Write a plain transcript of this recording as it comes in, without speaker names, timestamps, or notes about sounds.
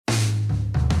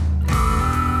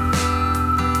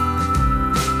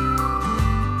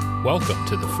Welcome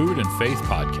to the Food and Faith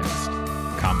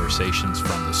Podcast, conversations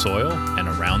from the soil and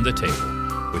around the table,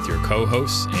 with your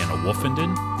co-hosts Anna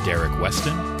Wolfenden, Derek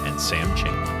Weston, and Sam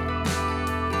Chamberlain.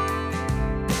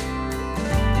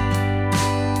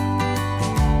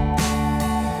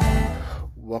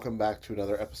 Welcome back to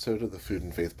another episode of the Food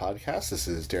and Faith Podcast. This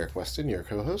is Derek Weston, your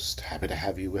co-host. Happy to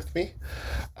have you with me.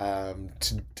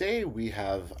 Today we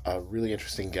have a really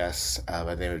interesting guest by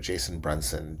the name of Jason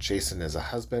Brunson. Jason is a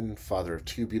husband, father of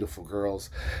two beautiful girls,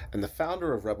 and the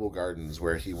founder of Rebel Gardens,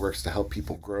 where he works to help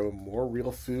people grow more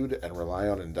real food and rely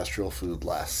on industrial food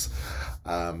less.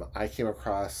 I came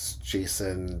across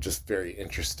Jason just very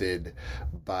interested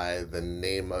by the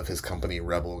name of his company,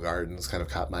 Rebel Gardens, kind of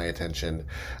caught my attention,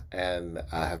 and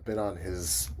have been on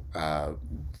his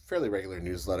fairly regular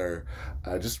newsletter.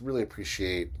 Just really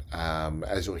appreciate,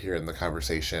 as you'll hear in the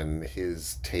conversation,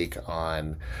 his take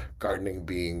on gardening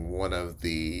being one of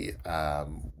the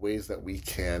ways that we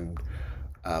can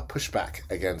push back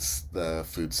against the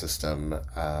food system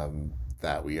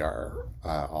that we are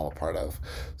all a part of.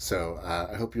 So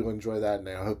I hope you'll enjoy that, and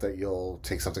I hope that you'll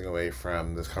take something away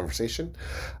from this conversation.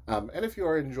 And if you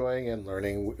are enjoying and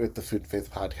learning with the Food and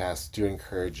Faith Podcast, do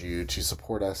encourage you to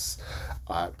support us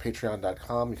at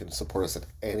patreon.com. You can support us at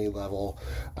any level.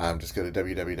 Just go to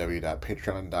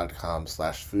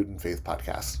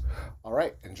www.patreon.com/foodandfaithpodcast. All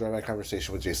right, enjoy my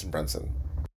conversation with Jason Brunson.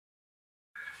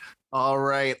 All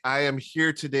right. I am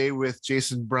here today with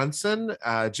Jason Brunson.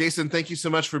 Jason, thank you so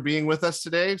much for being with us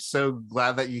today. So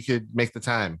glad that you could make the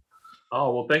time.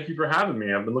 Oh, well, thank you for having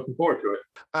me. I've been looking forward to it.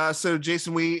 So,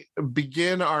 Jason, we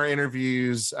begin our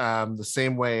interviews the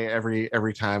same way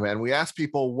every time. And we ask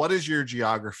people, what is your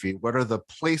geography? What are the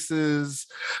places,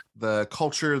 the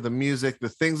culture, the music, the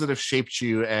things that have shaped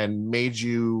you and made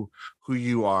you who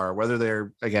you are, whether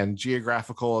they're, again,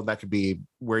 geographical, that could be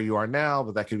where you are now,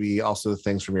 but that could be also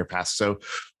things from your past. So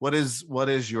what is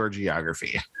your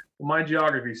geography? Well, my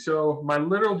geography. So my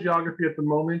literal geography at the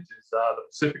moment is the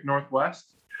Pacific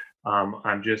Northwest.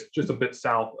 I'm just a bit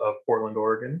south of Portland,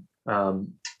 Oregon. So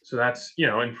that's,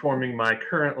 informing my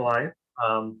current life.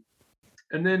 And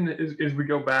then as we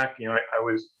go back, I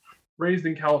was raised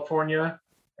in California,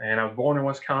 and I was born in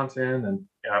Wisconsin, and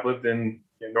I've lived in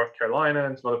North Carolina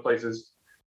and some other places.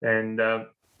 And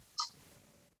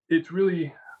it's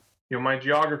really, my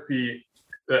geography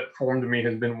that formed me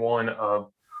has been one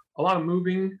of a lot of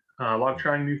moving, a lot of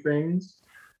trying new things,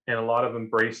 and a lot of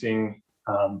embracing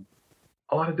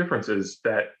a lot of differences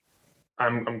that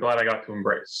I'm glad I got to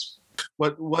embrace.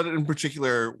 What in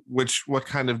particular, what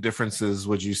kind of differences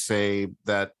would you say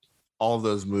that all of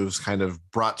those moves kind of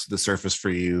brought to the surface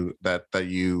for you that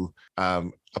you,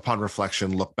 upon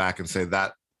reflection, look back and say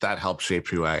that helped shape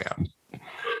who I am?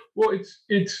 Well,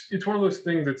 it's one of those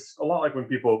things. It's a lot like when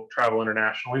people travel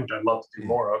internationally, which I'd love to do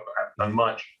more of. I haven't done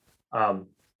much.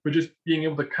 But just being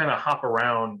able to kind of hop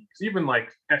around, because even I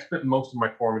spent most of my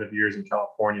formative years in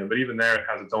California, but even there it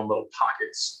has its own little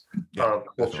pockets of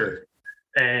culture.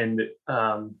 Definitely.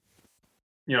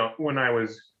 And, when I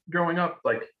was growing up,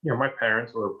 my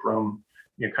parents were from,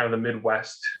 kind of the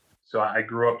Midwest. So I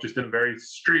grew up just in a very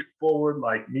straightforward,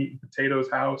 meat and potatoes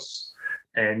house.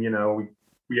 And,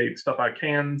 we ate stuff out of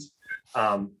cans.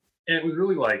 And it was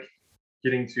really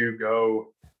getting to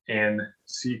go and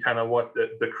see kind of what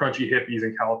the crunchy hippies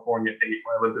in California ate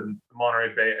when I lived in the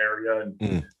Monterey Bay area, and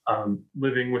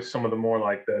living with some of the more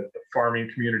the farming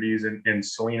communities in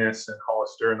Salinas and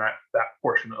Hollister and that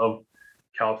portion of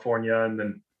California, and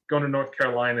then going to North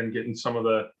Carolina and getting some of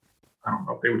the, I don't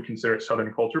know if they would consider it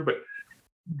Southern culture, but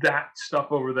that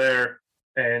stuff over there.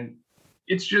 And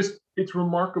it's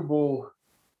remarkable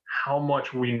how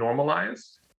much we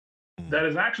normalize. That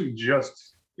is actually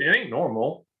it ain't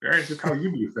normal. It's just how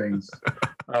you do things.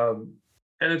 And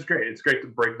it's great. It's great to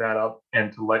break that up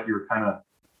and to let your kind of,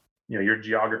 your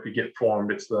geography get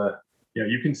formed. It's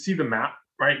you can see the map,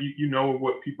 right? You know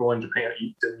what people in Japan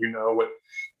eat, and you know what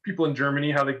people in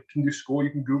Germany, how they can do school.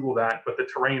 You can Google that, but the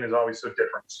terrain is always so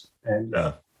different. And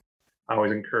I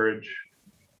always encourage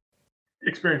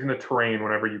experiencing the terrain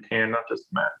whenever you can, not just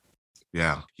the map.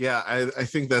 Yeah. I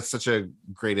think that's such a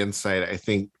great insight. I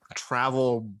think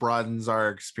travel broadens our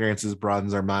experiences,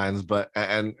 broadens our minds,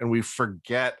 and we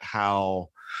forget how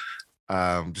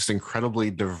just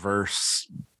incredibly diverse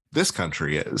this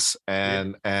country is,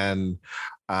 and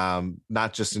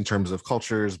not just in terms of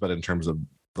cultures, but in terms of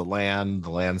the land, the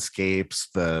landscapes,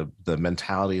 the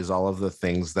mentalities, all of the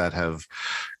things that have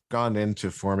gone into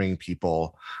forming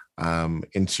people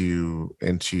into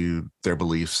their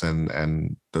beliefs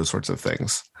and those sorts of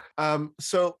things.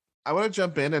 So I want to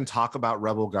jump in and talk about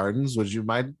Rebel Gardens. Would you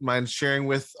mind sharing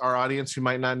with our audience who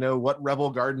might not know what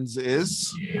Rebel Gardens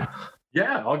is?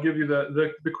 Yeah, I'll give you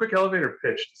the quick elevator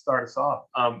pitch to start us off.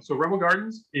 So Rebel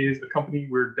Gardens is a company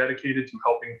we're dedicated to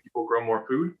helping people grow more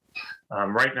food.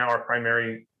 Right now, our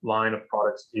primary line of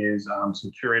products is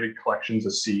some curated collections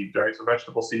of seeds, right? So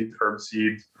vegetable seeds, herb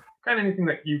seeds, kind of anything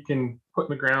that you can put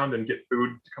in the ground and get food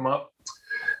to come up.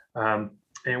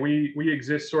 And we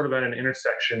exist sort of at an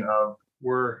intersection of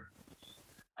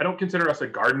I don't consider us a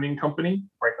gardening company,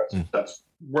 right? That's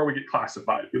where we get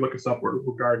classified. If you look us up, we're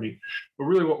gardening. But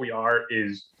really what we are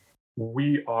is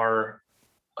we are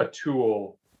a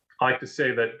tool. I like to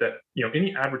say that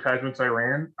any advertisements I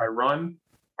run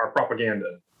are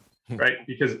propaganda, right?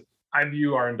 Because I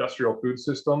view our industrial food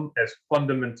system as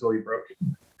fundamentally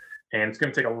broken. And it's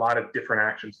going to take a lot of different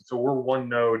actions. So we're one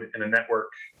node in a network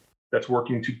that's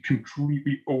working to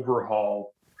completely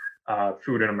overhaul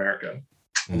food in America.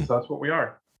 And so that's what we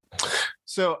are.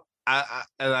 So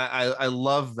I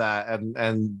love that,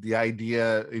 and the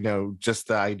idea, just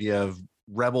the idea of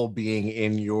Rebel being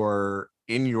in your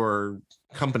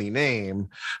company name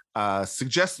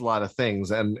suggests a lot of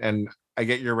things, and I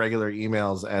get your regular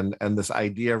emails, and this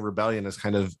idea of rebellion is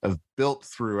kind of built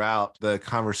throughout the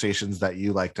conversations that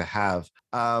you like to have.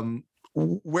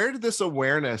 Where did this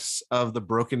awareness of the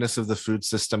brokenness of the food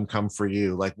system come for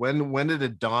you? Like when did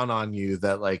it dawn on you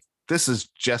that like this is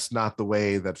just not the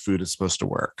way that food is supposed to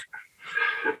work?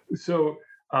 So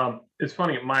it's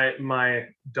funny. My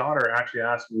daughter actually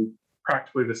asked me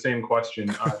practically the same question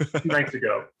 2 nights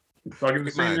ago. So I'll give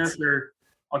the same answer.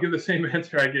 I'll give the same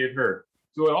answer I gave her.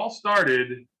 So it all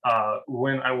started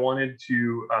when I wanted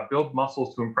to build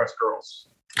muscles to impress girls.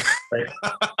 Right?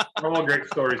 All great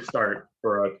stories start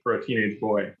for a teenage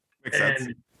boy. Makes sense.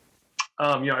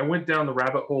 And I went down the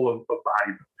rabbit hole of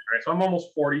bodybuilding. Right? So I'm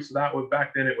almost 40. So that was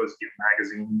back then. It was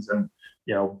magazines and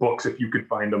books if you could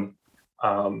find them.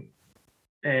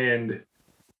 And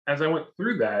as I went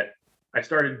through that, I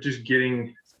started just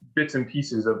getting bits and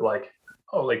pieces of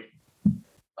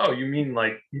you mean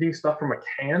like eating stuff from a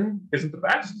can isn't the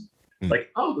best? Like,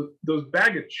 those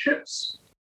bag of chips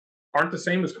aren't the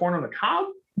same as corn on the cob?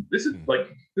 This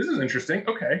is interesting.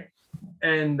 Okay.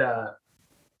 And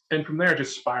from there it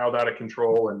just spiraled out of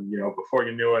control. And, before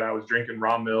you knew it, I was drinking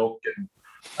raw milk and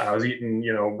I was eating,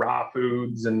 raw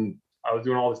foods, and I was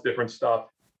doing all this different stuff.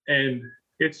 And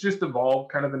it's just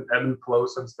evolved kind of an ebb and flow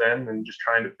since then, and just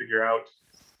trying to figure out,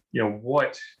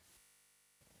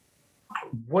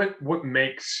 what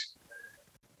makes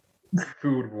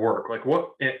food work, like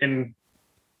what, and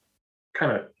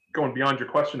kind of going beyond your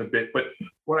question a bit, but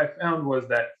what I found was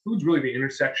that food's really the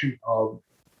intersection of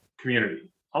community,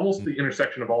 almost the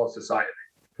intersection of all of society.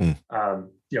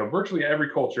 Virtually every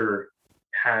culture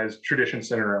has tradition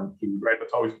centered around food, right?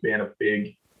 That's always been a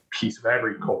big piece of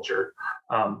every culture.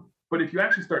 But if you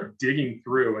actually start digging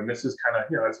through, and this is kind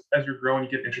of, as you're growing, you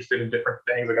get interested in different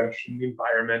things. I got interested in the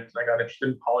environment, and I got interested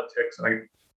in politics,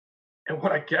 and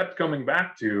what I kept coming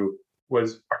back to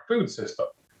was our food system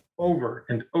over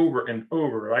and over and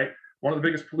over, right? One of the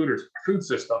biggest polluters, our food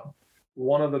system.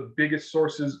 One of the biggest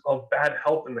sources of bad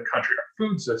health in the country, our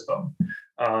food system.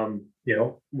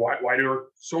 Why do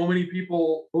so many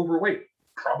people overweight?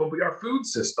 Probably our food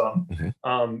system.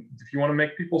 If you want to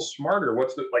make people smarter,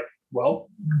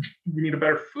 we need a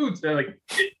better food. And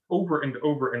over and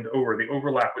over and over, the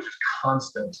overlap was just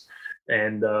constant.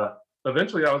 And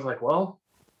eventually I was like, well,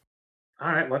 all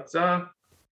right, let's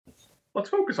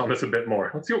focus on this a bit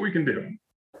more. Let's see what we can do.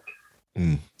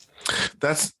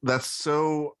 That's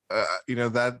so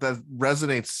that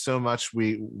resonates so much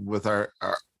with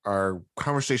our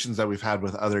conversations that we've had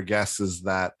with other guests, is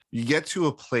that you get to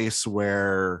a place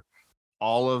where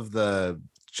all of the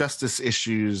justice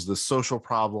issues, the social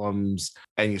problems,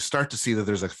 and you start to see that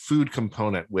there's a food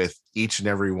component with each and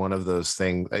every one of those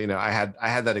things. I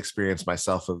had that experience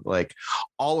myself of like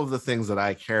all of the things that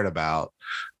I cared about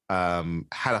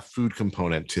had a food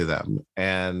component to them,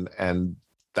 and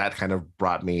that kind of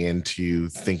brought me into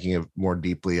thinking more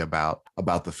deeply about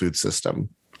the food system.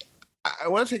 I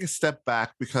want to take a step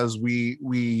back because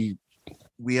we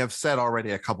have said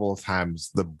already a couple of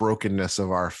times the brokenness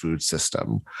of our food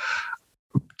system.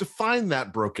 Define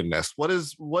that brokenness. What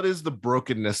is the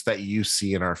brokenness that you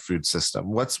see in our food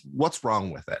system? What's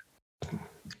wrong with it?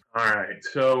 All right.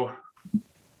 So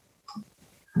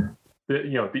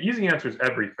the easy answer is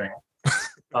everything.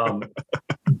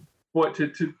 But to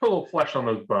put a little flesh on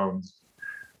those bones.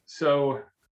 So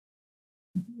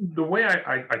the way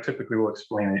I typically will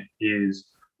explain it is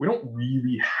we don't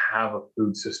really have a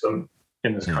food system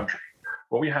in this country.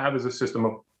 What we have is a system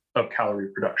of calorie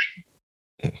production.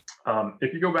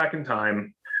 If you go back in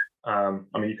time,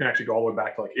 you can actually go all the way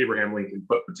back to like Abraham Lincoln,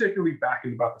 but particularly back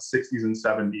in about the 60s and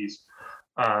 70s,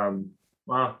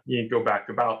 well, you go back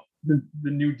to about the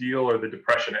New Deal or the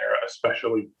Depression era,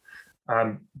 especially,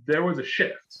 there was a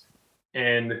shift,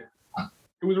 and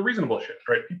it was a reasonable shift,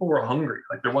 right? People were hungry,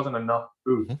 like there wasn't enough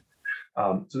food.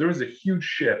 So there was a huge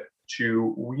shift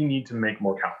to, we need to make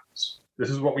more calories. This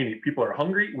is what we need. People are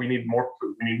hungry. We need more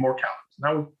food. We need more calories. And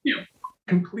that was,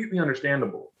 completely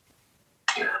understandable.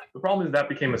 The problem is that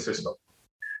became a system,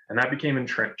 and that became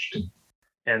entrenched.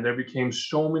 And there became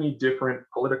so many different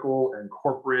political and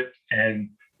corporate and,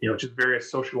 just various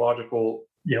sociological,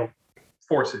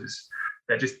 forces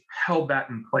that just held that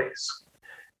in place.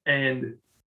 And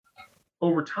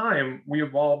over time, we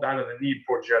evolved out of the need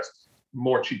for just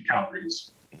more cheap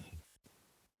calories.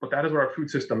 But that is what our food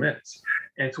system is.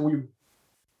 And so we've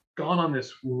gone on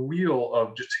this wheel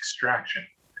of just extraction.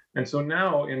 And so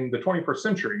now in the 21st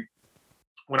century,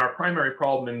 when our primary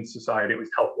problem in society, at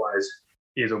least health-wise,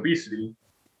 is obesity,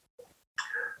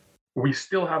 we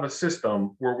still have a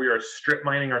system where we are strip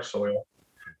mining our soil.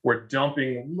 We're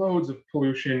dumping loads of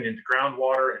pollution into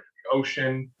groundwater, into the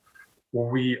ocean.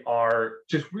 We are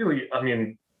just really,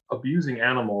 abusing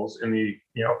animals in the,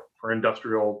 for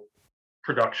industrial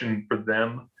production for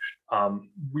them.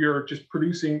 We are just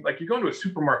producing, like you go into a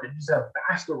supermarket, you just have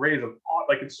vast arrays of,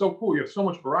 it's so cool. You have so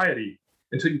much variety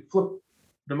until you flip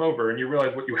them over and you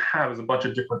realize what you have is a bunch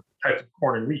of different types of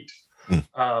corn and wheat.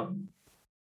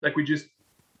 We just,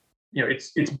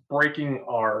 it's breaking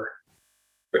our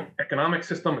economic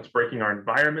system. It's breaking our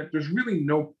environment. There's really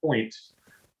no point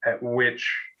at which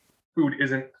food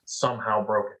isn't somehow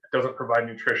broken. It doesn't provide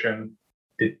nutrition.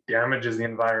 It damages the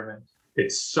environment.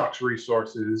 It sucks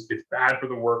resources. It's bad for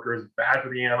the workers. It's bad for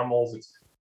the animals. It's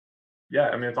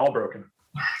all broken.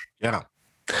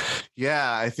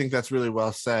 Yeah, I think that's really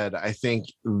well said. I think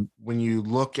when you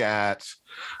look at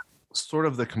sort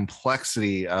of the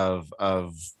complexity of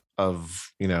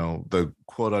the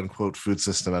quote unquote food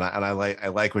system, and I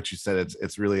like what you said.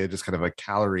 It's really just kind of a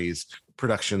calories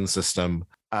production system.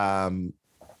 At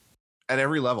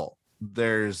every level,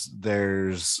 there's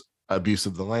abuse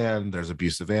of the land, there's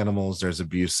abuse of animals, there's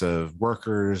abuse of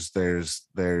workers,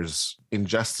 there's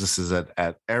injustices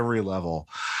at every level.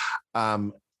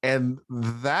 And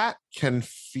that can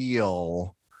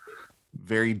feel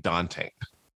very daunting.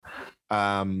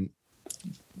 And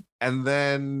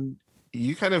then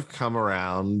you kind of come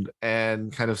around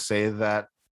and kind of say that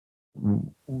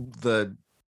the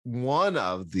one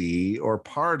of the or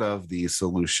part of the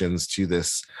solutions to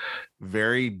this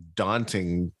very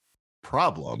daunting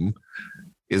problem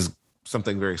is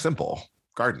something very simple: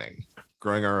 gardening,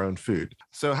 growing our own food.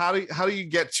 So how do you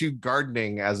get to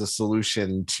gardening as a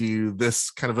solution to this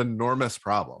kind of enormous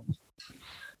problem?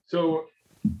 So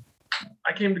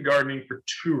I came to gardening for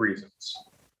two reasons.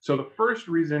 So the first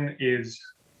reason is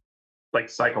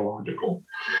psychological.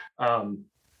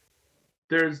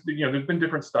 There's been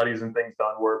different studies and things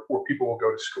done where people will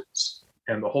go to schools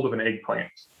and they'll hold up an eggplant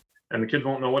and the kids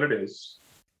won't know what it is.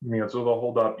 So they'll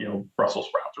hold up, Brussels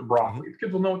sprouts or broccoli. The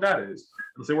kids will know what that is.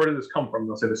 They'll say, where did this come from?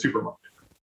 They'll say the supermarket.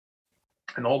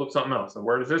 And they'll hold up something else. And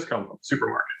where does this come from?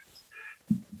 Supermarket.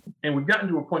 And we've gotten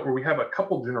to a point where we have a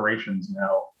couple generations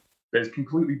now that is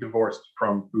completely divorced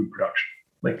from food production.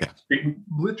 They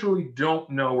literally don't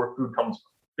know where food comes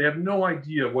from. They have no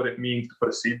idea what it means to put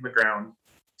a seed in the ground,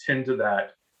 tend to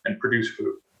that, and produce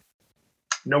food.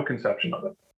 No conception of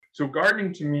it. So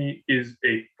gardening to me is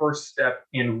a first step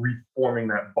in reforming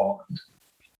that bond.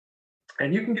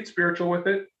 And you can get spiritual with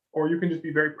it, or you can just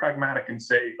be very pragmatic and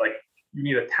say, you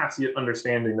need a tacit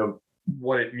understanding of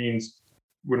what it means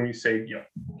when we say,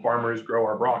 farmers grow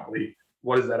our broccoli.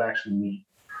 What does that actually mean?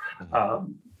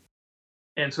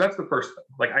 And so that's the first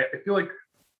thing. I feel like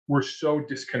we're so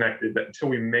disconnected that until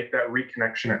we make that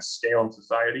reconnection at scale in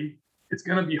society, it's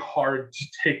going to be hard to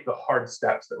take the hard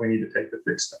steps that we need to take, the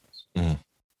big steps.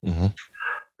 Mm-hmm.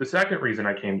 The second reason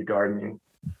I came to gardening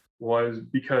was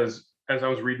because as I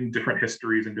was reading different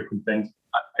histories and different things,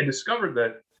 I discovered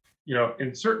that,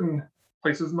 in certain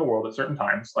places in the world at certain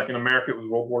times, like in America, it was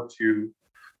World War II.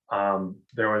 I'm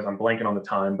blanking on the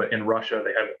time, but in Russia,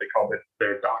 they had what they called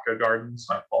their Dacha gardens.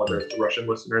 I apologize to Russian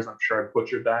listeners. I'm sure I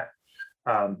butchered that.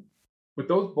 But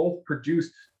those both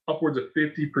produced upwards of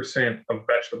 50% of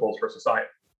vegetables for society.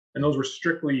 And those were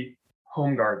strictly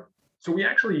home garden. So we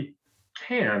actually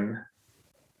can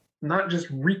not just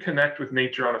reconnect with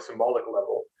nature on a symbolic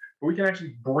level, but we can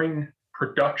actually bring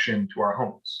production to our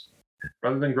homes.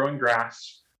 Rather than growing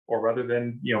grass or rather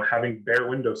than having bare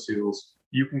window sills,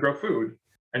 you can grow food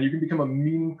and you can become a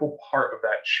meaningful part of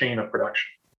that chain of production.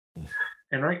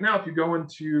 And right now, if you go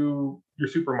into your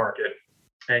supermarket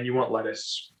and you want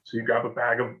lettuce, so you grab a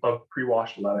bag of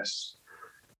pre-washed lettuce,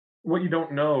 what you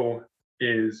don't know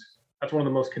is That's one of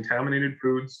the most contaminated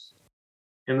foods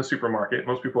in the supermarket.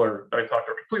 Most people that I talk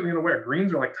to are completely unaware.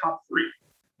 Greens are like top 3.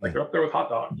 Like they're up there with hot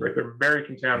dogs, right? They're very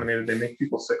contaminated. They make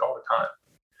people sick all the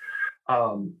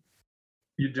time.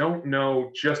 You don't know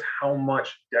just how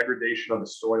much degradation of the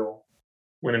soil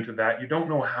went into that. You don't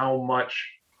know how much,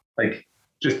 like,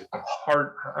 just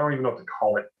hard, I don't even know what to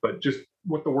call it, but just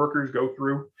what the workers go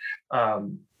through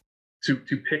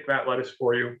to pick that lettuce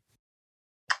for you.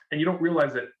 And you don't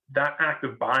realize that act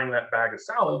of buying that bag of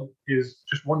salad is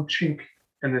just one chink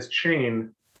in this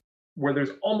chain where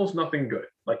there's almost nothing good.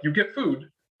 Like, you get food,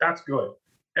 that's good.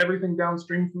 Everything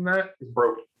downstream from that is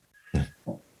broken.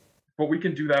 But we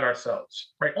can do that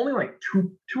ourselves, right? Only like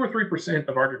 2 or 3%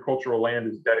 of agricultural land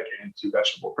is dedicated to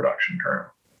vegetable production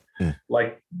currently.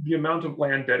 Like, the amount of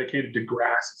land dedicated to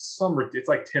grass, it's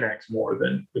like 10x more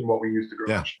than what we use to grow.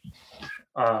 Yeah.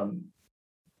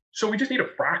 So we just need a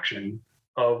fraction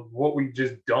of what we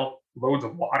just dump loads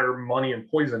of water, money, and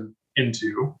poison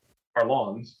into our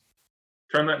lawns,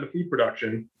 turn that into food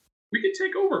production. We could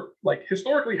take over, like,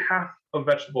 historically half of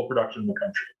vegetable production in the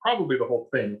country, probably the whole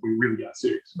thing if we really got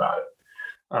serious about it.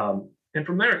 And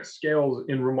from there, it scales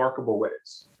in remarkable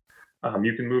ways.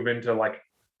 You can move into like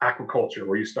aquaculture,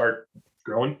 where you start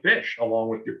growing fish along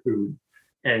with your food,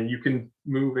 and you can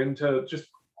move into just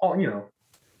all,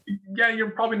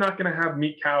 you're probably not going to have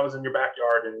meat cows in your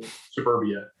backyard in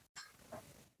suburbia,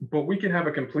 but we can have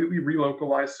a completely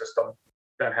relocalized system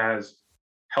that has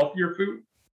healthier food,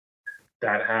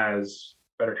 that has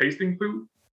better tasting food,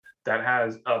 that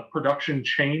has a production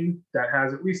chain that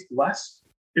has at least less,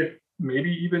 if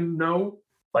maybe even no,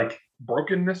 like,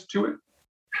 brokenness to it.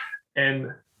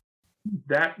 And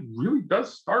that really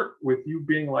does start with you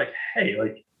being like, hey,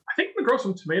 like, I think I'm gonna grow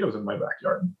some tomatoes in my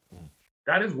backyard.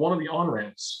 That is one of the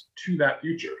on-ramps to that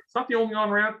future. It's not the only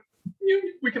on-ramp.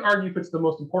 We can argue if it's the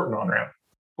most important on-ramp,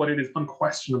 but it is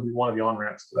unquestionably one of the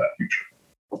on-ramps to that future.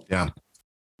 Yeah.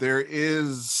 There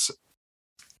is,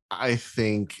 I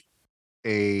think,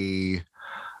 a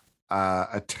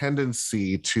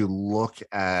tendency to look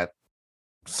at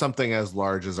something as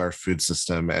large as our food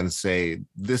system and say,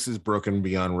 this is broken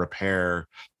beyond repair.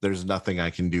 There's nothing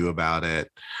I can do about it.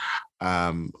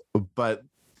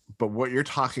 But what you're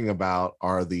talking about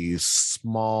are these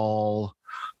small,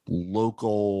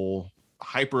 local,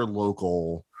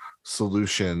 hyper-local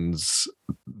solutions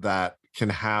that can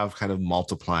have kind of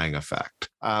multiplying effect.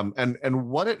 And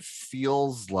what it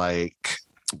feels like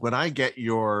when I get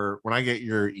your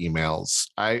emails,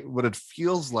 what it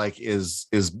feels like is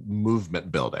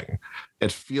movement building.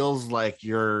 It feels like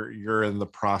you're in the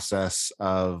process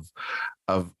of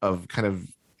kind of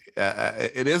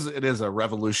it is a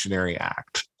revolutionary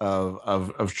act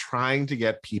of trying to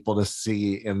get people to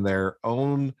see in their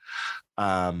own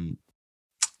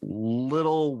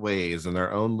little ways, in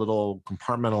their own little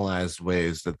compartmentalized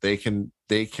ways, that they can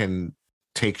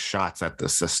take shots at the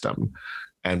system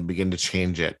and begin to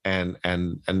change it and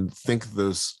think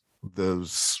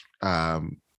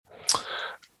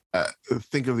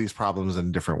think of these problems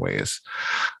in different ways.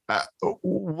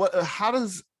 What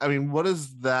is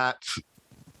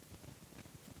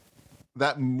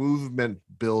that movement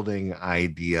building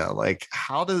idea? Like,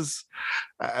 how does,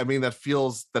 that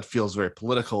feels very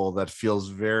political, that feels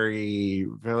very,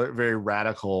 very, very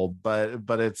radical,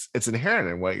 but it's inherent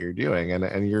in what you're doing,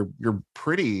 and you're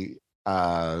pretty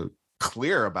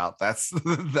clear about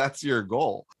that's your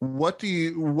goal. What do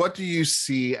you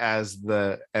see as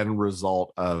the end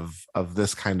result of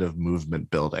this kind of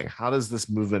movement building? How does this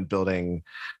movement building,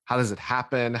 how does it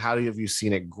happen? Have you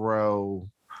seen it grow?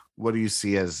 What do you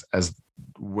see as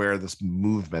where this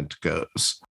movement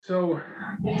goes? So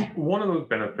one of those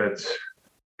benefits,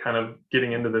 kind of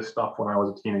getting into this stuff when I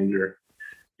was a teenager,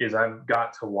 is I've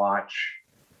got to watch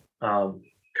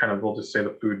we'll just say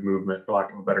the food movement, for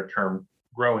lack of a better term,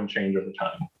 grow and change over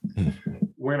time.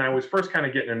 When I was first kind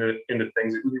of getting into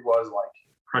things, it really was like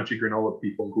crunchy granola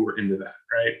people who were into that,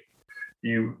 right?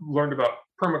 You learned about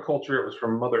permaculture, it was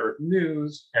from Mother Earth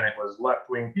News, and it was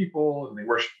left-wing people, and they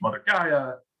worshiped Mother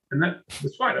Gaia, and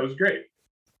that's fine, that was great.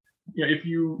 If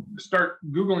you start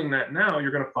Googling that now,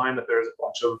 you're going to find that there's a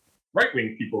bunch of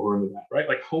right-wing people who are into that, right?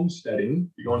 Like homesteading,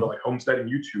 you go into like homesteading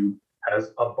YouTube,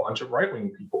 has a bunch of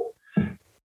right-wing people.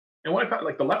 And what I found,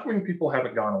 like, the left-wing people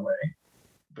haven't gone away.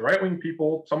 The right-wing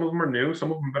people, some of them are new,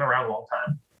 some of them have been around a long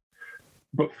time.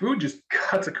 But food just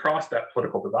cuts across that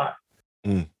political divide,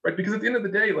 right? Because at the end of the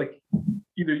day, like,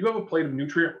 either you have a plate of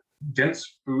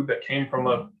nutrient-dense food that came from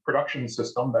a production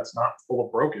system that's not full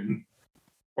of broken,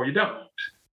 or you don't.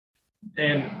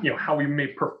 And, how we may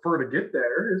prefer to get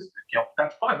there is,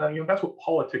 that's fine. That's what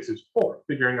politics is for,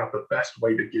 figuring out the best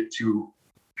way to get to,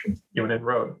 an end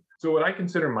road. So what I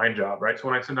consider my job, right? So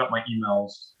when I send out my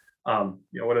emails,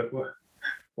 what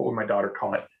would my daughter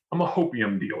call it? I'm a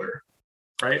hopium dealer,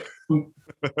 right? I'm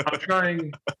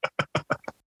trying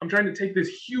to take this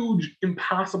huge,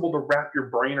 impossible to wrap your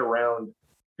brain around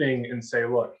thing and say,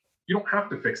 look, you don't have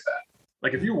to fix that.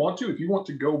 Like if you want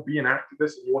to go be an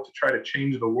activist and you want to try to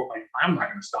change the world, like I'm not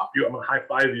going to stop you. I'm going to high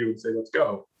five you and say, let's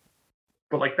go.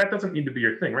 But like that doesn't need to be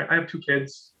your thing, right? I have 2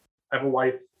 kids. I have a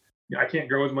wife. I can't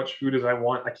grow as much food as I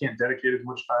want. I can't dedicate as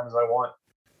much time as I want.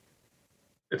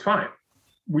 It's fine.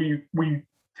 We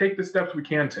take the steps we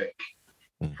can take.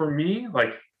 For me,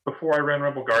 like before I ran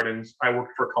Rebel Gardens, I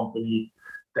worked for a company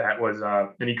that was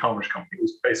an e-commerce company. It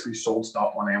was basically sold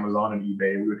stuff on Amazon and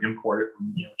eBay. We would import it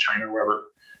from China or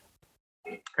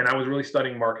wherever. And I was really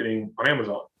studying marketing on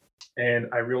Amazon. And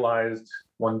I realized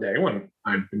one day when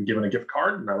I'd been given a gift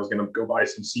card and I was going to go buy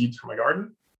some seeds for my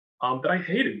garden, that I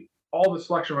hated all the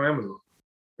selection on Amazon.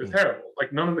 It was terrible.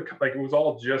 Like none of the, like it was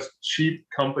all just cheap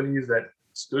companies that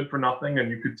stood for nothing.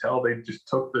 And you could tell they just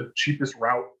took the cheapest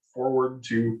route forward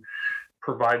to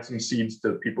provide some seeds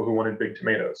to people who wanted big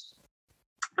tomatoes.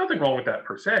 Nothing wrong with that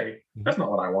per se. That's not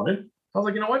what I wanted. I was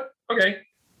like, you know what? Okay.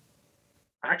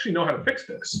 I actually know how to fix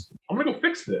this. I'm going to go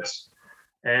fix this.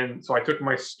 And so I took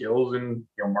my skills in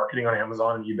marketing on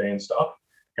Amazon and eBay and stuff,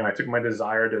 and I took my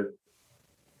desire to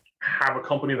have a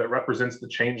company that represents the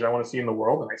change I want to see in the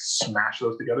world, and I smashed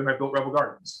those together and I built Rebel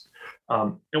Gardens.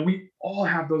 And we all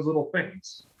have those little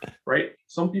things, right?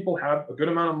 Some people have a good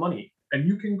amount of money, and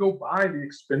you can go buy the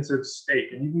expensive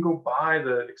steak, and you can go buy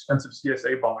the expensive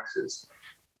CSA boxes,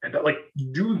 and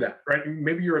do that, right?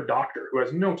 Maybe you're a doctor who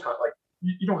has no time, like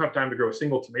you don't have time to grow a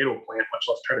single tomato plant, much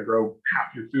less try to grow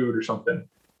half your food or something.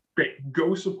 Great,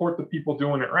 go support the people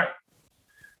doing it right.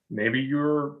 Maybe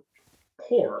you're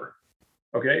poor,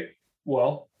 okay?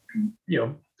 Well,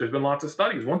 there's been lots of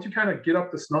studies. Once you kind of get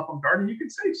up to snuff on gardening, you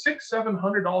can save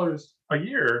 $600-700 a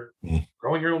year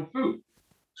growing your own food.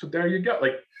 So there you go.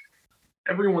 Like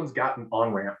everyone's got an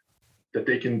on-ramp that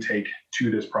they can take to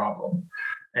this problem.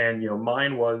 And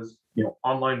mine was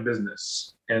online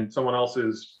business, and someone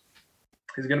else's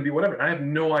is going to be whatever. And I have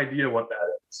no idea what that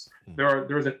is.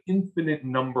 There's an infinite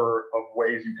number of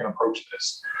ways you can approach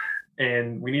this,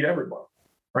 and we need everyone,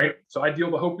 right? So I deal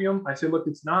with hopium. I say, look,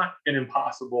 it's not an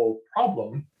impossible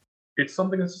problem. It's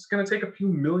something that's just going to take a few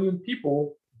million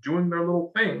people doing their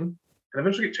little thing, and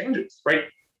eventually it changes, right?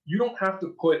 You don't have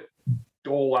to put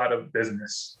Dole out of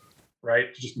business,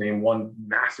 right? To just name one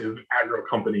massive agro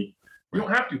company. You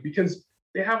don't have to, because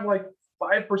they have like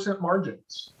 5%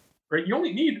 margins, right? You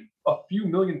only need a few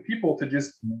million people to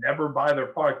just never buy their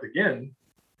product again,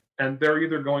 and they're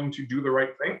either going to do the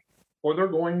right thing or they're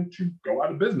going to go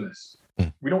out of business.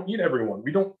 We don't need everyone.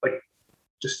 We don't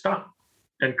just stop.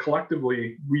 And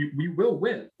collectively, we will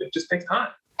win. It just takes time.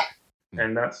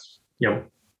 And that's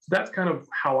kind of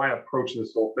how I approach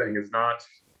this whole thing. Is not,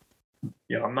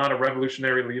 I'm not a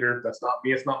revolutionary leader. That's not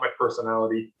me. It's not my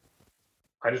personality.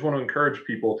 I just want to encourage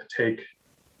people to take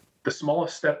the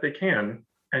smallest step they can.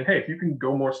 And hey, if you can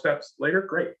go more steps later,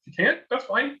 great. If you can't, that's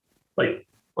fine.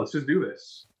 Let's just do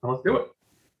this and let's do it.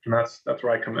 And that's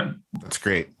where I come in. That's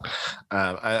great.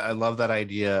 I love that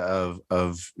idea of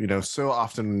so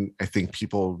often I think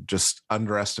people just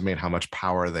underestimate how much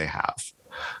power they have.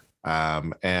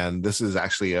 And this is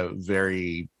actually a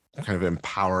very kind of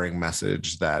empowering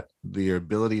message that the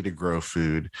ability to grow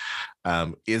food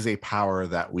is a power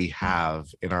that we have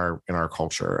in our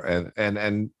culture,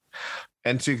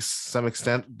 and to some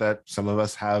extent that some of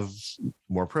us have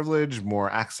more privilege,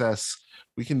 more access.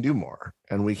 We can do more,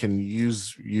 and we can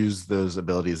use those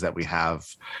abilities that we have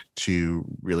to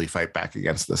really fight back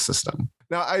against the system.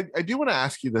 Now, I do want to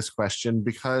ask you this question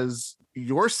because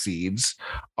your seeds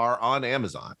are on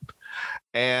Amazon,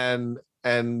 and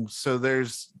so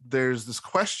there's this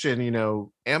question,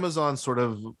 Amazon sort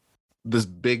of this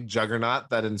big juggernaut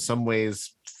that in some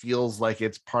ways feels like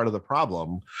it's part of the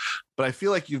problem, but I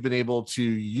feel like you've been able to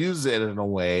use it in a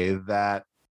way that,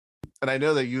 and I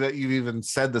know that you've even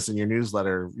said this in your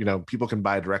newsletter, people can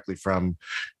buy directly from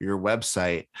your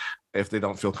website if they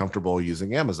don't feel comfortable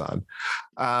using Amazon.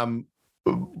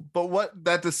 But what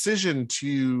that decision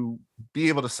to be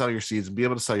able to sell your seeds and be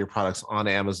able to sell your products on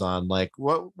Amazon,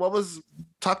 what was,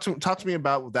 talk to me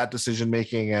about that decision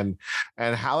making, and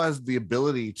how has the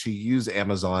ability to use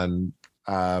Amazon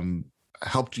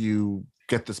helped you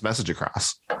get this message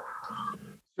across?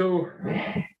 So,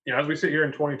 as we sit here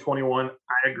in 2021,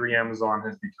 I agree Amazon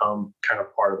has become kind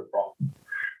of part of the problem.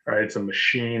 Right? It's a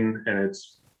machine, and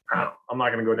I'm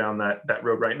not going to go down that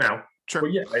road right now. Sure.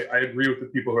 But yeah, I agree with the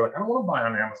people who are like, I don't want to buy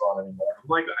on Amazon anymore. I'm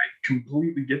like, I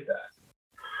completely get that.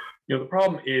 The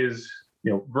problem is,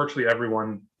 virtually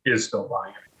everyone is still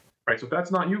buying it, right? So if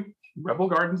that's not you,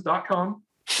 rebelgardens.com,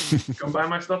 come buy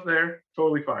my stuff there,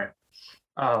 totally fine.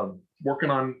 Working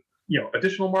on,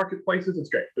 additional marketplaces, it's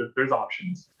great. There's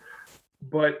options.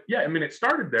 But yeah, I mean, it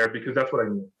started there because that's what I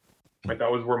knew. Right?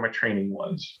 That was where my training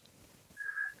was.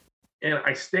 And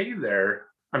I stayed there.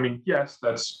 I mean, yes,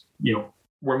 that's,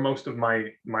 where most of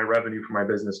my revenue for my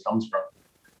business comes from.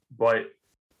 But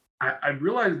I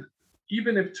realized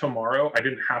even if tomorrow I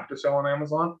didn't have to sell on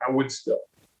Amazon, I would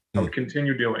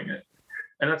continue doing it.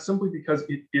 And that's simply because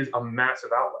it is a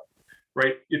massive outlet,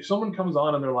 right? If someone comes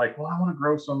on and they're like, well, I want to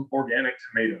grow some organic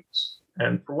tomatoes.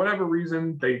 And for whatever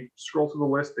reason, they scroll through the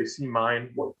list, they see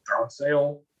mine, they're on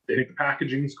sale, they think the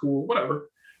packaging is cool, whatever.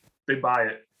 They buy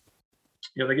it.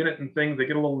 They get it in things, they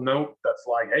get a little note that's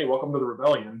like, hey, welcome to the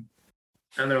rebellion.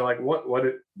 And they're like, what?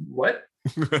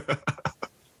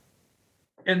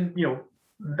 And,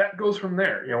 that goes from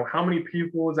there. How many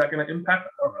people is that going to impact?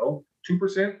 I don't know,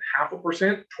 2%,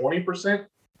 0.5%, 20%? I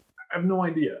have no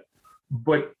idea.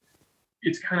 But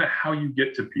it's kind of how you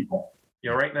get to people.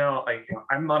 Right now,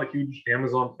 I'm not a huge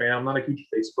Amazon fan. I'm not a huge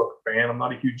Facebook fan. I'm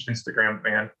not a huge Instagram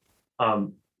fan.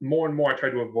 More and more, I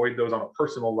try to avoid those on a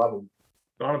personal level.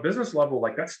 But on a business level,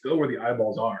 that's still where the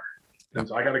eyeballs are. And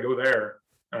so I got to go there,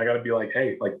 and I got to be like,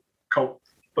 hey, let's go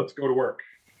to work.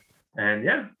 And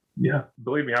yeah,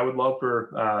 believe me, I would love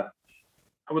for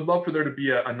there to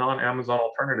be a non-Amazon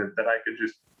alternative that I could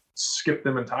just skip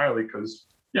them entirely because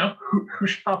who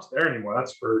shops there anymore?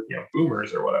 That's for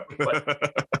boomers or whatever.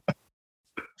 But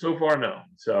so far, no.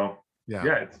 So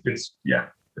it's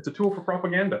a tool for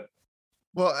propaganda.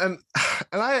 Well, and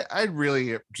I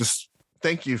really just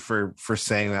thank you for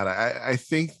saying that. I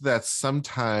think that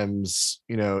sometimes,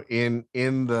 in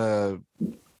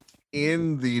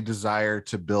the desire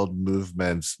to build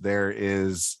movements, there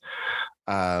is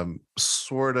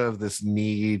sort of this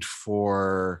need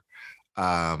for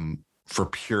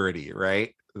purity,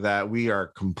 right? That we are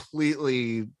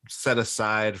completely set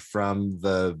aside from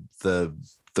the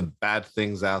bad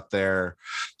things out there,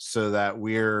 so that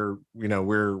we're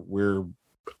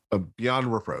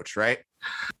beyond reproach, right?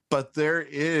 But there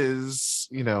is,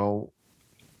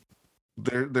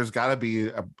 there's got to be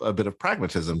a bit of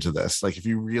pragmatism to this. If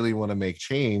you really want to make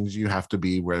change, you have to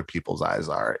be where people's eyes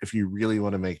are. If you really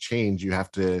want to make change, you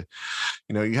have to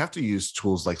use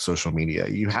tools like social media.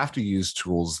 You have to use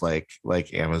tools like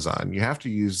Amazon. You have to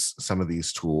use some of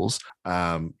these tools.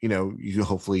 You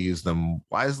hopefully use them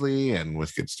wisely and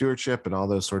with good stewardship and all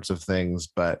those sorts of things.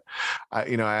 But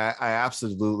I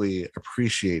absolutely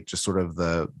appreciate just sort of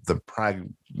the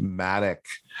pragmatic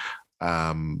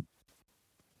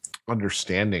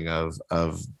understanding of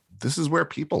this is where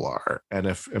people are, and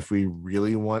if we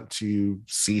really want to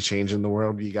see change in the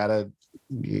world, you gotta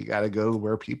go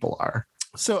where people are.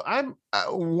 So I'm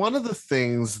one of the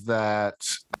things that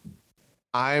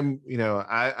I'm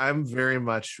very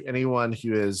much, anyone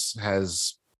who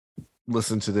has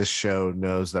listened to this show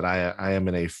knows that I am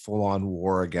in a full-on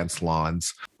war against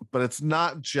lawns, but it's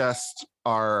not just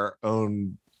our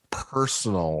own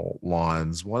personal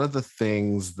lawns. One of the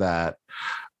things that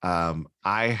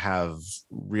I have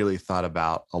really thought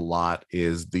about a lot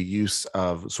is the use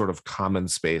of sort of common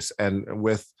space. And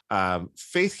with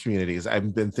faith communities,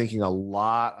 I've been thinking a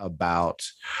lot about,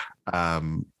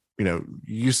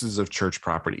 uses of church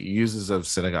property, uses of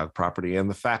synagogue property, and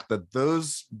the fact that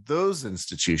those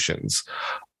institutions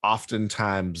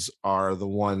oftentimes are the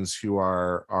ones who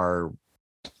are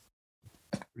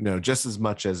just as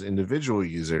much as individual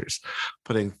users,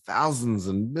 putting thousands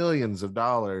and millions of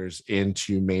dollars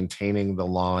into maintaining the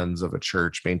lawns of a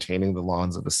church, maintaining the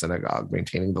lawns of a synagogue,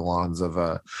 maintaining the lawns of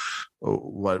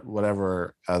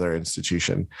whatever other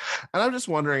institution. And I'm just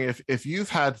wondering if you've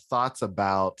had thoughts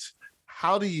about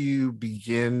how do you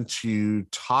begin to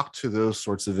talk to those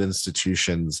sorts of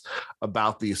institutions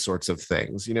about these sorts of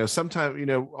things? Sometimes,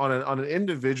 on an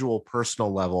individual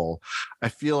personal level, I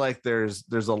feel like there's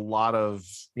a lot of,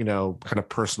 kind of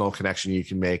personal connection you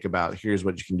can make about here's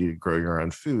what you can do to grow your own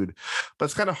food. But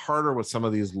it's kind of harder with some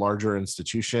of these larger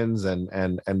institutions.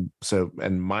 And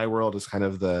my world is kind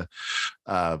of the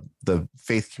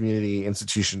faith community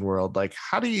institution world.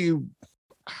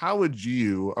 How would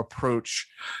you approach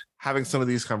having some of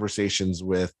these conversations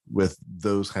with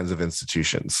those kinds of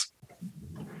institutions?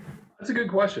 That's a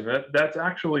good question. That's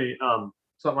actually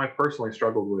something I personally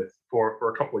struggled with for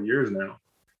a couple of years now,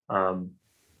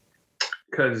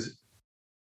 because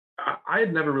I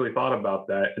had never really thought about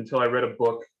that until I read a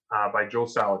book by Joel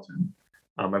Salatin.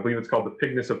 I believe it's called The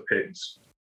Pigness of Pigs.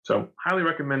 So highly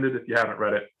recommended if you haven't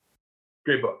read it.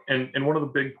 Great book. And one of the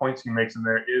big points he makes in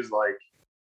there is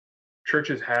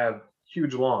churches have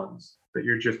huge lawns that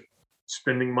you're just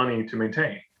spending money to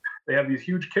maintain. they have these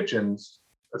huge kitchens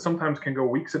that sometimes can go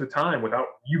weeks at a time without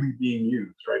really being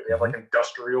used, right? They have like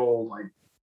industrial, like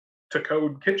to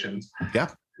code kitchens,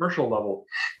 commercial level.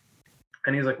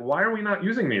 And he's like, why are we not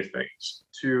using these things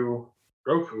to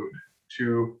grow food,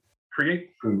 to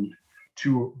create food,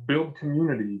 to build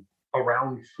community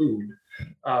around food?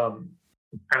 And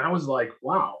I was like,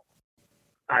 wow,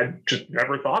 I just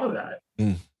never thought of that.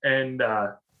 And,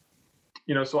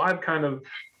 so I've kind of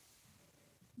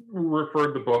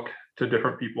referred the book to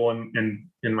different people in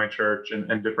my church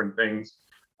and different things.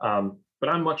 But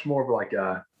I'm much more of like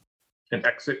an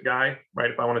exit guy,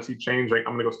 right? If I want to see change, like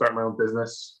I'm going to go start my own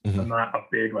business. I'm not a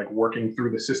big like working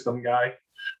through the system guy.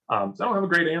 So I don't have a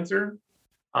great answer.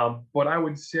 But I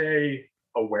would say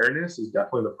awareness is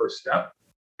definitely the first step.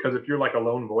 Because if you're like a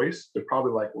lone voice, they're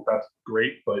probably like, well, that's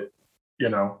great, but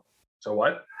so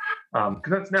what? Because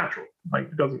that's natural. Like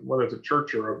it doesn't, whether it's a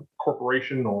church or a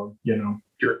corporation or your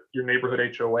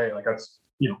neighborhood HOA, like that's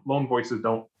lone voices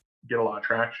don't get a lot of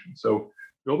traction. So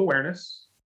build awareness,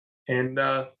 and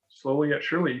slowly yet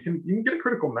surely you can get a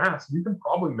critical mass. You can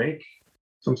probably make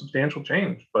some substantial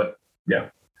change. But yeah,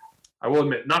 I will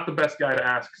admit, not the best guy to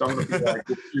ask, because I'm going to be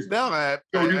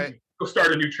like, go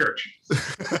start a new church.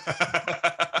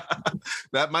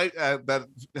 That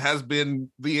has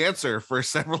been the answer for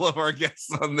several of our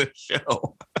guests on this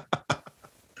show.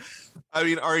 I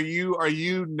mean, are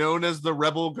you known as the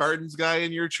Rebel Gardens guy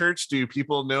in your church? Do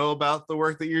people know about the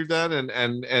work that you've done,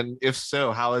 and if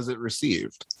so, how is it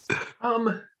received?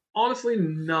 Honestly,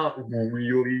 not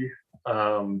really.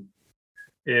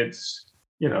 It's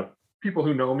people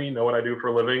who know me know what I do for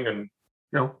a living, and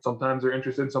sometimes they're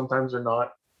interested, sometimes they're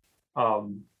not.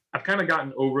 I've kind of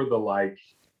gotten over the like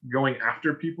going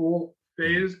after people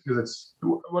phase, because it's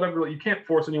whatever, you can't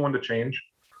force anyone to change.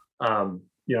 I've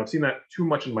seen that too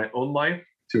much in my own life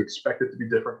to expect it to be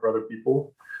different for other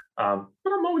people. But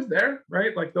I'm always there,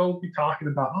 right? Like they'll be talking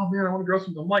about, oh man, I want to grow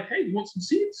something. I'm like, hey, you want some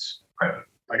seeds?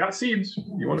 I got seeds.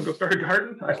 You want to go start a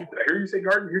garden? I hear you say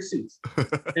garden, here's seeds.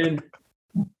 And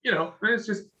it's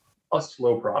just a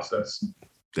slow process.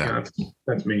 Yeah,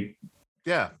 that's me.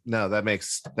 Yeah, no, that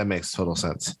makes total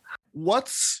sense.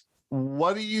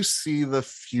 What do you see the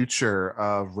future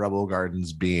of Rebel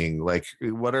Gardens being? Like,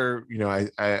 what are,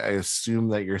 I assume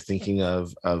that you're thinking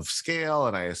of scale,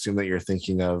 and I assume that you're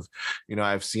thinking of,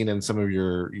 I've seen in some of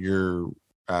your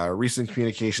recent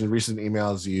communications, recent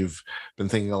emails, you've been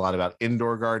thinking a lot about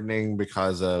indoor gardening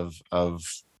because of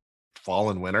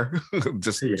fall and winter.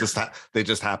 They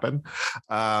just happen.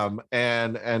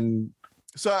 And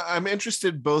so I'm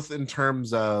interested both in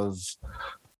terms of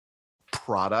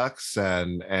products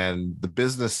and the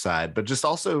business side, but just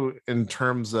also in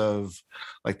terms of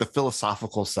like the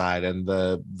philosophical side and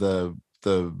the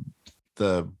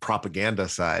propaganda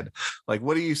side. Like,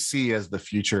 what do you see as the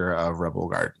future of Rebel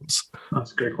Gardens?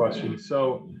 That's a great question.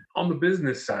 So on the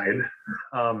business side,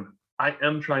 I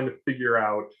am trying to figure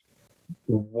out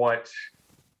what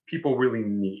people really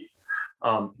need.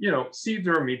 Seeds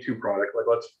are a Me Too product. Like,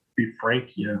 let's be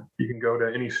frank, you can go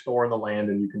to any store in the land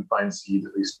and you can find seeds,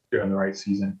 at least during the right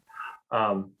season.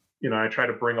 I try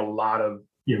to bring a lot of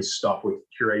stuff with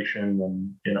curation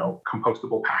and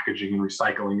compostable packaging and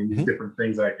recycling and these different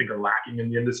things that I think are lacking in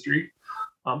the industry.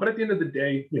 But at the end of the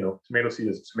day, tomato seed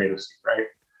is tomato seed, right?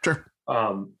 Sure.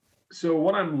 So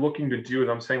what I'm looking to do is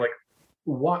I'm saying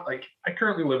I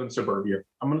currently live in suburbia.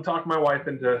 I'm going to talk my wife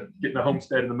into getting a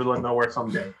homestead in the middle of nowhere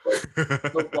someday.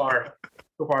 But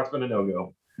so far it's been a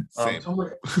no-go. So I'm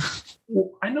like, well,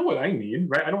 I know what I need,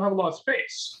 right? I don't have a lot of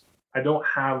space. I don't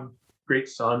have great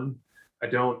sun. I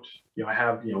don't, I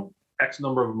have, X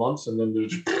number of months, and then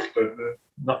there's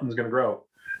nothing's going to grow.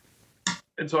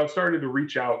 And so I've started to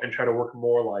reach out and try to work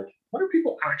more like, what do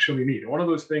people actually need? And one of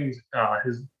those things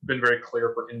has been very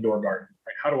clear for indoor gardening.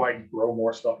 Right? How do I grow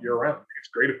more stuff year round? It's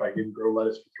great if I can grow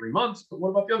lettuce for 3 months, but what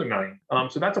about the other 9?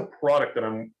 So that's a product that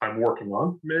I'm working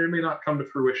on. May or may not come to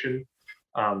fruition.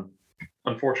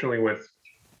 Unfortunately, with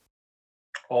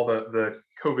all the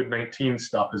COVID-19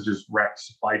 stuff has just wrecked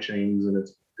supply chains, and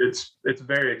it's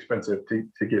very expensive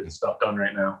to get stuff done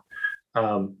right now.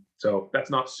 So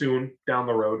that's not soon down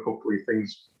the road. Hopefully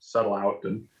things settle out,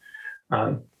 and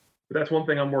but that's one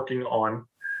thing I'm working on.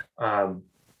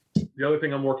 The other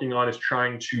thing I'm working on is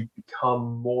trying to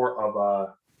become more of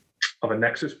a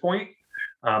nexus point,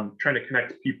 trying to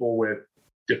connect people with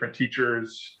different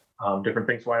teachers, different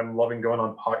things. So I'm loving going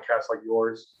on podcasts like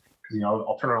yours, because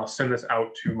I'll turn around, I'll send this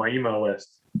out to my email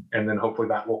list, and then hopefully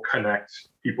that will connect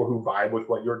people who vibe with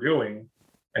what you're doing,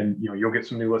 and you'll get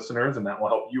some new listeners, and that will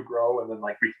help you grow, and then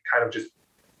we can kind of just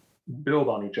build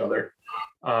on each other.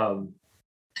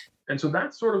 And so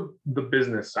that's sort of the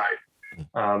business side.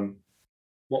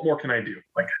 what more can I do?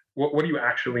 Like, what do you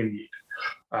actually need?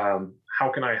 How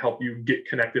can I help you get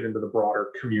connected into the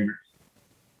broader community?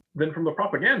 Then from the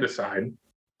propaganda side,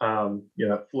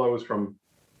 it flows from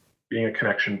being a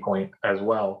connection point as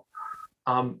well.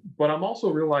 But I'm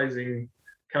also realizing,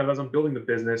 kind of as I'm building the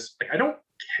business, like I don't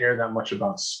care that much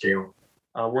about scale.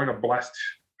 We're in a blessed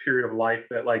period of life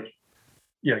that, like,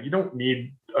 you don't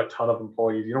need a ton of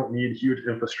employees. You don't need huge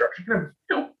infrastructure. You can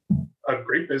have, a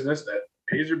great business that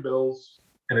pays your bills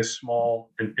and is small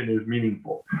and is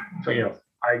meaningful. So,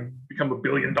 I become $1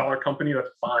 billion company, that's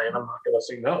fine. I'm not going to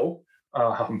say no.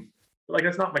 Like,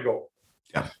 that's not my goal.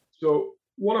 Yeah. So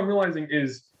what I'm realizing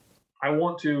is I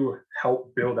want to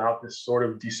help build out this sort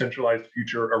of decentralized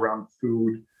future around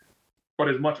food, but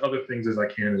as much other things as I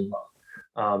can as well.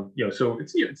 So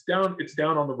it's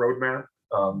down on the roadmap.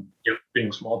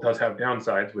 Being small does have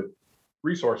downsides with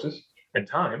resources and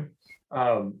time.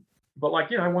 But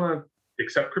I want to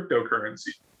accept cryptocurrency.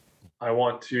 I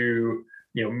want to,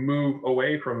 move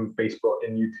away from Facebook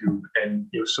and YouTube and,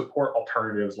 support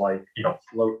alternatives like,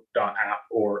 Float.app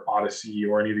or Odyssey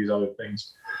or any of these other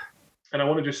things. And I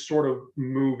want to just sort of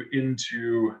move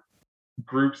into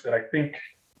groups that I think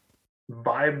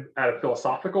vibe at a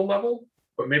philosophical level,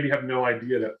 but maybe have no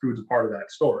idea that food's a part of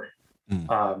that story.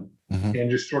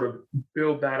 And just sort of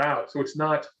build that out. So it's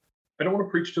not, I don't want to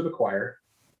preach to the choir.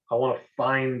 I want to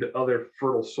find other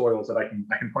fertile soils that I can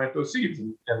plant those seeds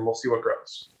and we'll see what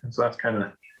grows. And so those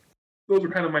are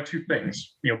kind of my two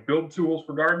things, build tools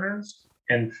for gardeners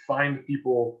and find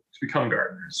people to become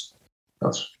gardeners.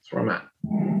 That's where I'm at.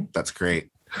 That's great.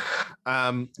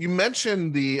 You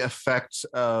mentioned the effect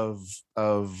of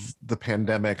the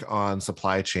pandemic on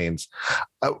supply chains.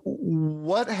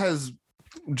 What has,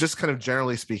 just kind of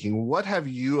generally speaking, what have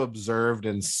you observed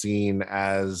and seen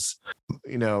as,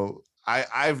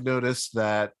 I've noticed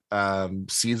that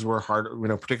seeds were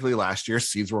harder, particularly last year,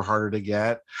 seeds were harder to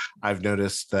get. I've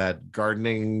noticed that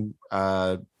gardening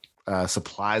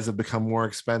supplies have become more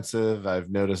expensive. I've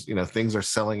noticed, things are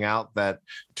selling out that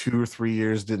 2 or 3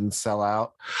 years didn't sell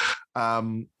out.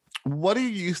 What do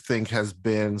you think has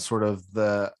been sort of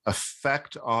the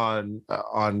effect on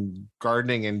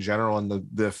gardening in general and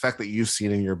the effect that you've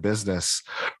seen in your business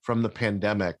from the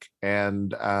pandemic? And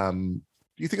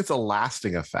do you think it's a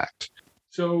lasting effect?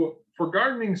 So for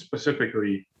gardening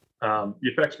specifically, the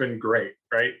effect's been great,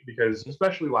 right? Because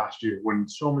especially last year when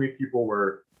so many people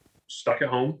were stuck at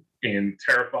home and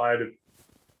terrified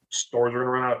stores were going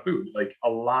to run out of food, like a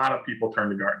lot of people turned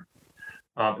to gardening.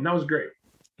 And that was great.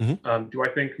 Do I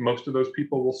think most of those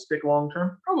people will stick long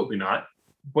term? Probably not,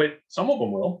 but some of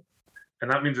them will, and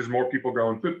that means there's more people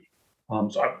growing food.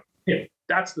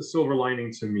 That's the silver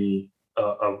lining to me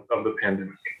of the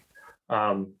pandemic.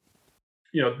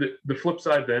 The flip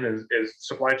side then is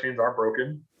supply chains are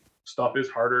broken. Stuff is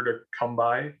harder to come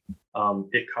by.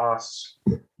 It costs,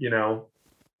 it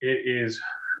is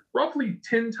roughly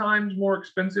 10 times more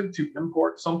expensive to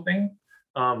import something.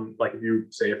 Like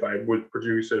if I would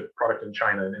produce a product in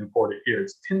China and import it here,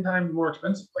 it's 10 times more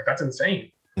expensive. Like, that's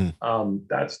insane.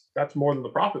 That's more than the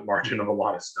profit margin of a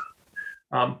lot of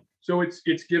stuff. So it's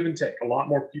give and take. A lot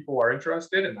more people are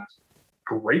interested, and that's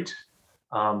great.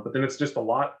 But then it's just a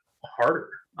lot harder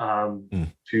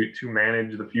to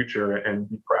manage the future and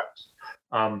be prepped.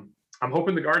 I'm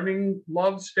hoping the gardening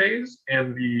love stays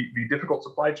and the difficult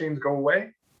supply chains go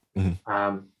away.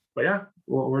 But yeah,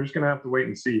 we're just gonna have to wait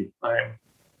and see.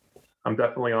 I'm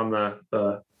definitely on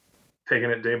the taking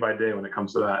it day by day when it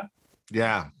comes to that.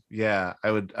 Yeah.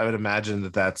 I would imagine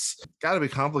that's got to be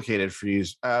complicated for you.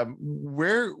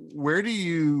 Where do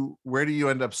you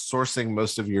end up sourcing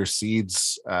most of your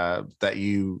seeds that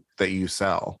you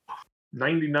sell?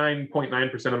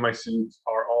 99.9% of my seeds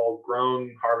are all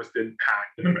grown, harvested,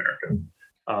 packed in America.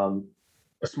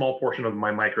 A small portion of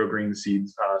my microgreen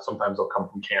seeds, sometimes they'll come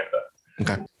from Canada.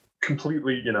 Okay.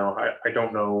 Completely, I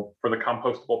don't know, for the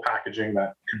compostable packaging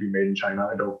that could be made in China.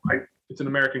 It's an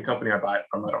American company I buy it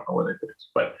from. I don't know where they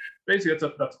produce, but basically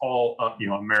that's all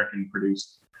American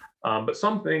produced. But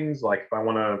some things, like if I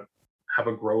want to have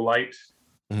a grow light,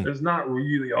 there's not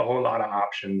really a whole lot of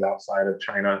options outside of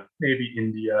China. Maybe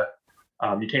India.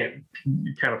 You can't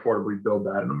affordably build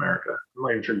that in America. I'm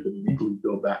not even sure you can legally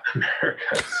build that in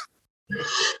America.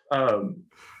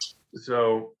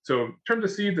 So in terms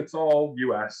of seeds, it's all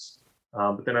U.S.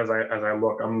 But then as I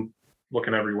look, I'm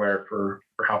looking everywhere for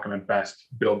how can I best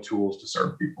build tools to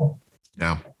serve people.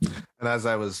 Yeah. And as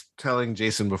I was telling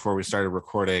Jason before we started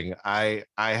recording, I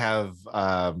have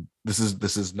this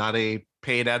is not a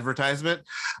paid advertisement,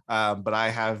 but I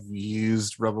have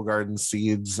used Rebel Garden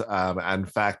seeds. In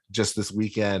fact, just this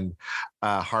weekend,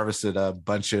 harvested a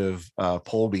bunch of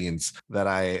pole beans that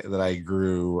I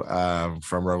grew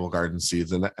from Rebel Garden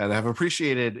seeds, and have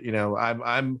appreciated.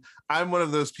 I'm one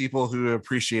of those people who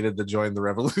appreciated the join the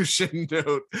revolution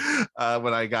note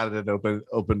when I got it and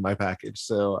opened my package.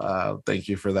 So thank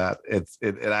you for that.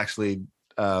 It actually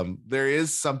there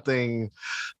is something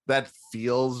that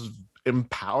feels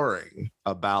empowering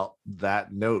about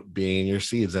that note being in your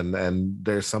seeds, and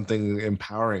there's something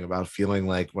empowering about feeling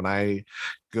like when I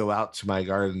go out to my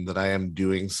garden that I am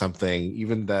doing something,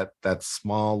 even that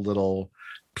small little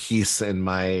piece in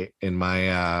my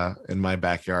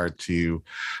backyard to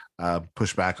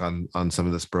push back on some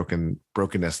of this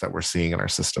brokenness that we're seeing in our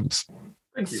systems.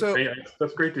 Thank you. So,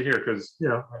 that's great to hear, because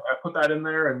I put that in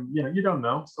there, and you don't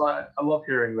know. So I love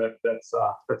hearing that's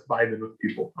vibing with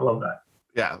people. I love that.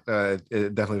 Yeah,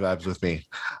 it definitely vibes with me.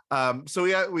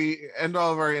 So we end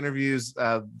all of our interviews.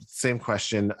 Same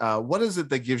question. What is it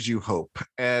that gives you hope?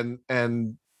 And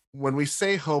when we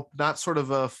say hope, not sort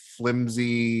of a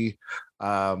flimsy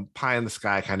pie in the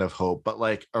sky kind of hope, but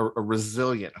like a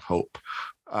resilient hope,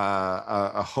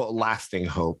 lasting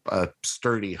hope, a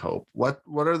sturdy hope. What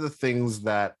are the things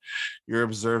that you're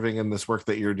observing in this work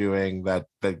that you're doing that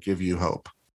give you hope?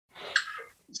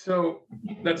 So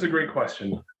that's a great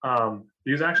question.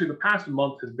 Because actually the past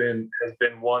month has been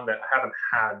one that I haven't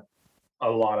had a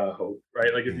lot of hope,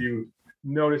 right? Like if you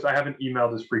notice, I haven't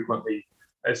emailed as frequently.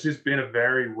 It's just been a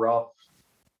very rough,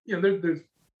 there's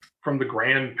from the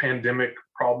grand pandemic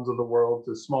problems of the world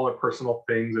to smaller personal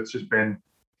things. It's just been,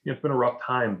 it's been a rough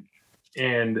time.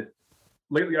 And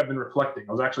lately I've been reflecting.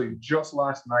 I was actually just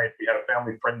last night, we had a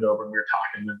family friend over and we were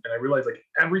talking, and I realized like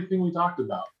everything we talked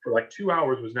about for like 2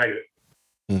 hours was negative,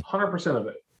 100% of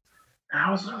it. And I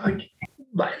was like,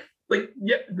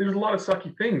 yeah, there's a lot of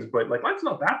sucky things, but like, life's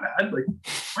not that bad. Like,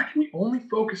 why can we only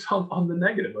focus on the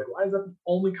negative? Like, why is that the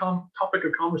only topic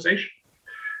of conversation?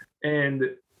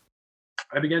 And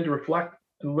I began to reflect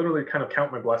and literally kind of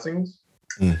count my blessings.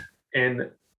 And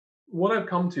what I've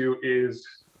come to is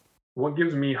what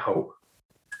gives me hope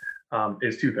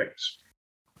is two things.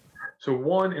 So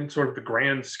one, in sort of the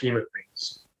grand scheme of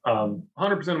things,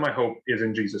 100% of my hope is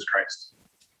in Jesus Christ.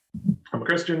 I'm a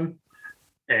Christian.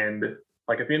 And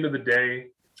like at the end of the day,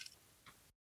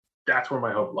 that's where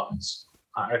my hope lies.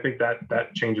 I think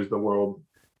that changes the world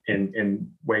in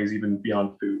ways even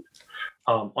beyond food.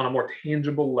 On a more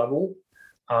tangible level,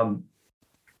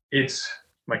 it's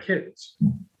my kids.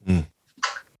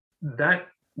 That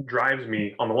drives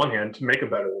me, on the one hand, to make a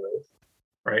better world,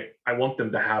 right? I want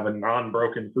them to have a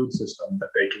non-broken food system that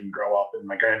they can grow up and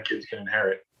my grandkids can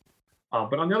inherit.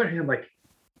 But on the other hand, like,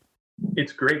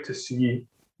 it's great to see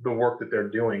the work that they're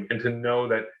doing and to know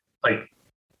that, like,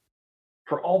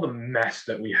 for all the mess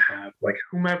that we have, like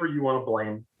whomever you want to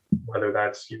blame, whether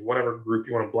that's whatever group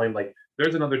you want to blame, like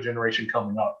there's another generation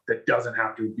coming up that doesn't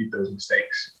have to repeat those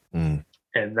mistakes.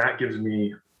 And that gives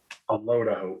me a load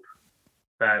of hope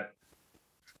that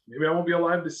maybe I won't be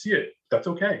alive to see it. That's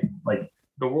okay. Like,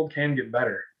 the world can get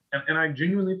better. And I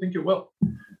genuinely think it will.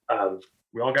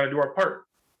 We all got to do our part.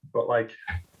 But like,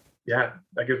 yeah,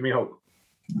 that gives me hope.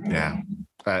 Yeah.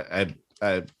 I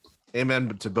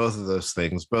amen to both of those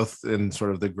things, both in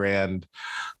sort of the grand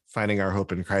finding our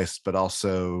hope in Christ, but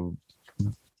also,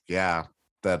 yeah,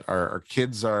 that our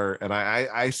kids are, and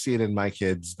I see it in my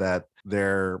kids, that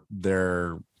they're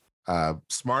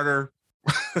smarter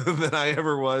than I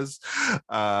ever was,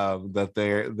 that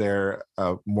they're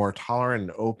more tolerant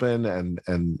and open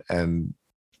and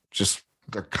just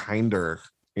they're kinder.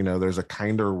 There's a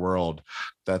kinder world,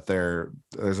 that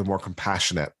there's a more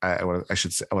compassionate. I want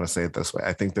to say it this way.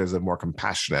 I think there's a more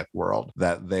compassionate world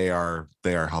that they are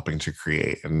helping to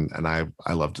create, and I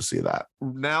love to see that.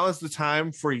 Now is the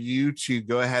time for you to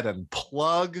go ahead and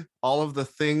plug all of the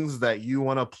things that you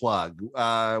want to plug.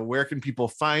 Where can people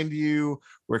find you?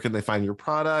 Where can they find your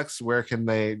products? Where can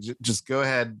they just go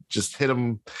ahead, just hit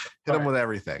them with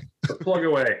everything? Plug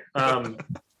away.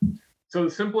 So the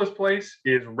simplest place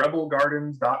is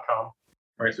rebelgardens.com.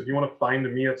 Right. So if you want to find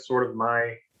me at sort of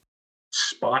my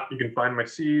spot, you can find my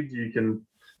seeds. You can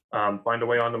find a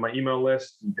way onto my email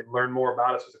list. You can learn more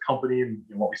about us as a company and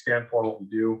what we stand for and what we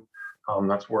do.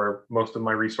 That's where most of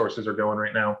my resources are going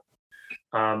right now.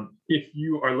 If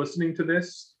you are listening to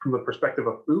this from the perspective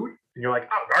of food and you're like,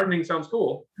 oh, gardening sounds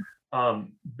cool,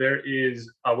 there is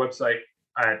a website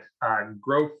at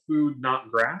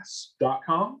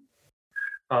growfoodnotgrass.com.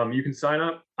 You can sign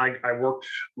up. I worked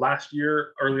last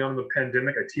year, early on in the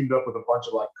pandemic. I teamed up with a bunch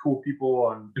of like cool people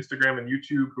on Instagram and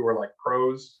YouTube who are like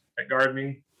pros at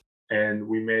gardening. and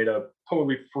we made a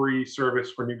totally free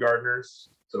service for new gardeners.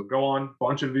 So go on,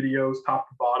 bunch of videos, top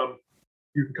to bottom.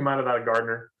 You can come out of that a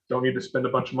gardener. Don't need to spend a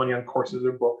bunch of money on courses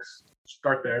or books.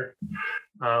 Start there.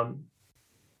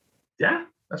 Yeah,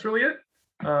 that's really it.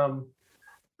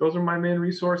 Those are my main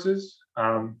resources.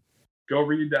 Go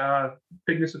read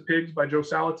Pigness of Pigs by Joe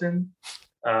Salatin.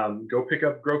 Go pick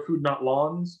up Grow Food Not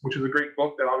Lawns, which is a great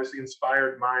book that obviously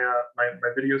inspired my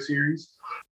video series.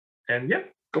 And yeah,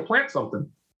 go plant something.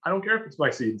 I don't care if it's my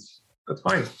seeds. That's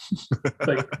fine.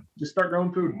 Just start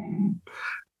growing food.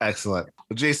 Excellent.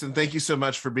 Well, Jason, thank you so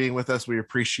much for being with us. We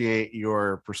appreciate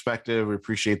your perspective. We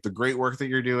appreciate the great work that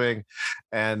you're doing.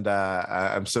 And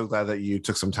I'm so glad that you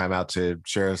took some time out to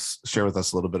share with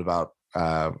us a little bit about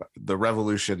the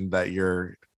revolution that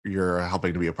you're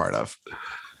helping to be a part of.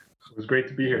 It was great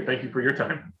to be here. Thank you for your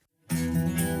time.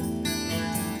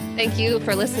 Thank you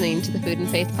for listening to the Food and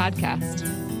Faith podcast.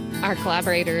 Our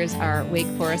collaborators are Wake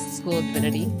Forest School of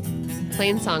Divinity,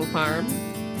 Plainsong Farm,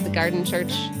 the Garden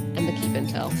Church, and the Keep and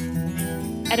Till.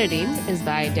 Editing is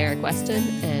by Derek Weston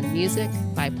and music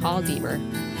by Paul Deemer.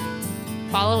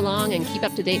 Follow along and keep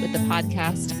up to date with the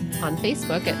podcast on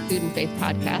Facebook at Food and Faith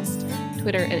Podcast,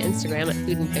 Twitter and Instagram at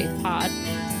Food and Faith Pod,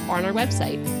 or on our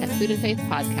website at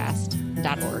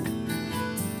foodandfaithpodcast.org.